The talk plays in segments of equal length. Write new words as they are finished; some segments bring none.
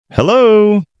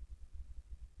Hello,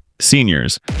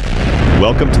 seniors.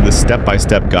 Welcome to this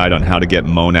step-by-step guide on how to get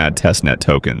Monad Testnet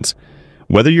tokens.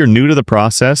 Whether you're new to the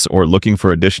process or looking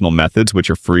for additional methods which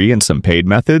are free and some paid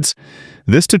methods,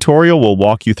 this tutorial will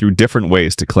walk you through different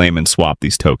ways to claim and swap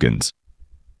these tokens.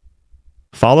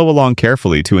 Follow along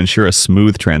carefully to ensure a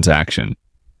smooth transaction.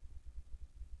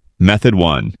 Method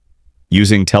 1.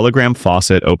 Using Telegram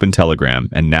Faucet, open Telegram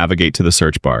and navigate to the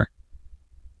search bar.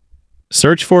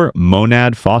 Search for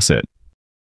Monad Faucet.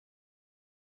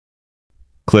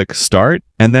 Click Start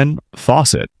and then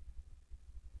Faucet.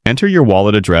 Enter your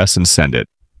wallet address and send it.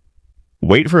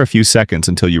 Wait for a few seconds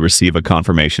until you receive a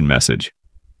confirmation message.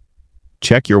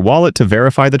 Check your wallet to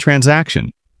verify the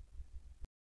transaction.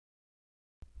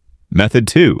 Method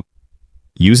 2.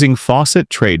 Using Faucet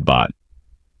Trade Bot.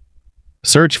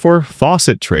 Search for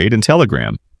Faucet Trade in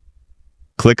Telegram.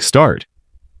 Click Start.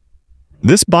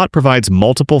 This bot provides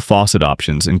multiple faucet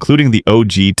options, including the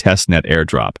OG Testnet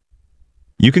airdrop.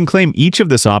 You can claim each of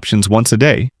these options once a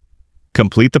day.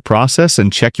 Complete the process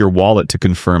and check your wallet to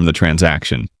confirm the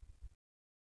transaction.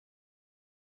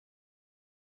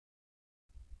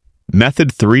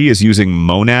 Method 3 is using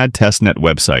Monad Testnet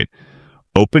website.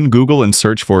 Open Google and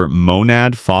search for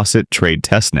Monad Faucet Trade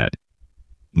Testnet.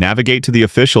 Navigate to the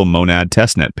official Monad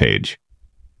Testnet page.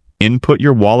 Input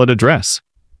your wallet address.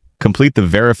 Complete the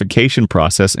verification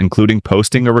process, including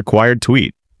posting a required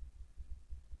tweet.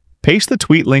 Paste the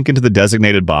tweet link into the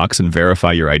designated box and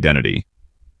verify your identity.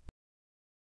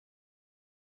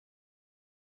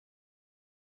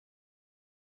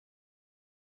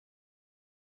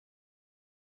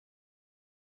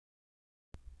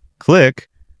 Click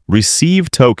Receive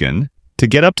Token to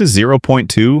get up to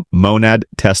 0.2 Monad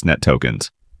Testnet tokens.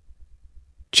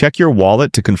 Check your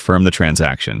wallet to confirm the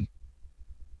transaction.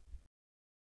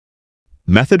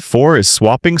 Method 4 is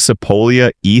swapping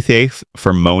Sepolia ETH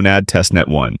for Monad Testnet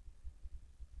 1.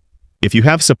 If you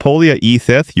have Sepolia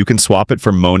ETH, you can swap it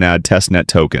for Monad Testnet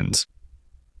tokens.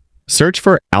 Search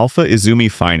for Alpha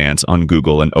Izumi Finance on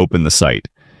Google and open the site.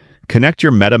 Connect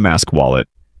your MetaMask wallet.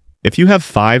 If you have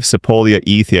 5 Sepolia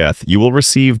ETH, you will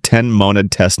receive 10 Monad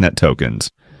Testnet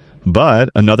tokens. But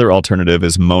another alternative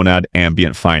is Monad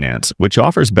Ambient Finance, which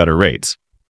offers better rates.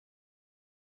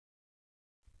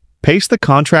 Paste the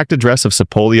contract address of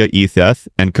Sepolia ETH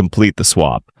and complete the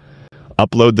swap.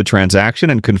 Upload the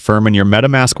transaction and confirm in your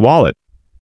MetaMask wallet.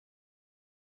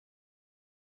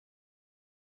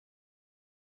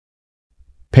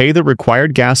 Pay the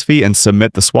required gas fee and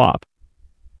submit the swap.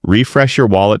 Refresh your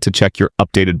wallet to check your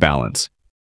updated balance.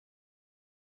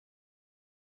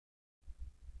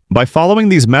 By following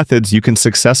these methods, you can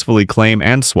successfully claim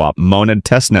and swap Monad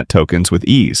Testnet tokens with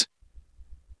ease.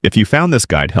 If you found this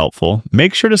guide helpful,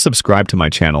 make sure to subscribe to my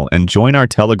channel and join our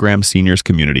Telegram Seniors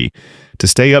community to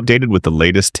stay updated with the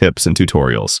latest tips and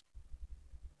tutorials.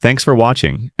 Thanks for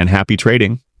watching and happy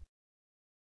trading!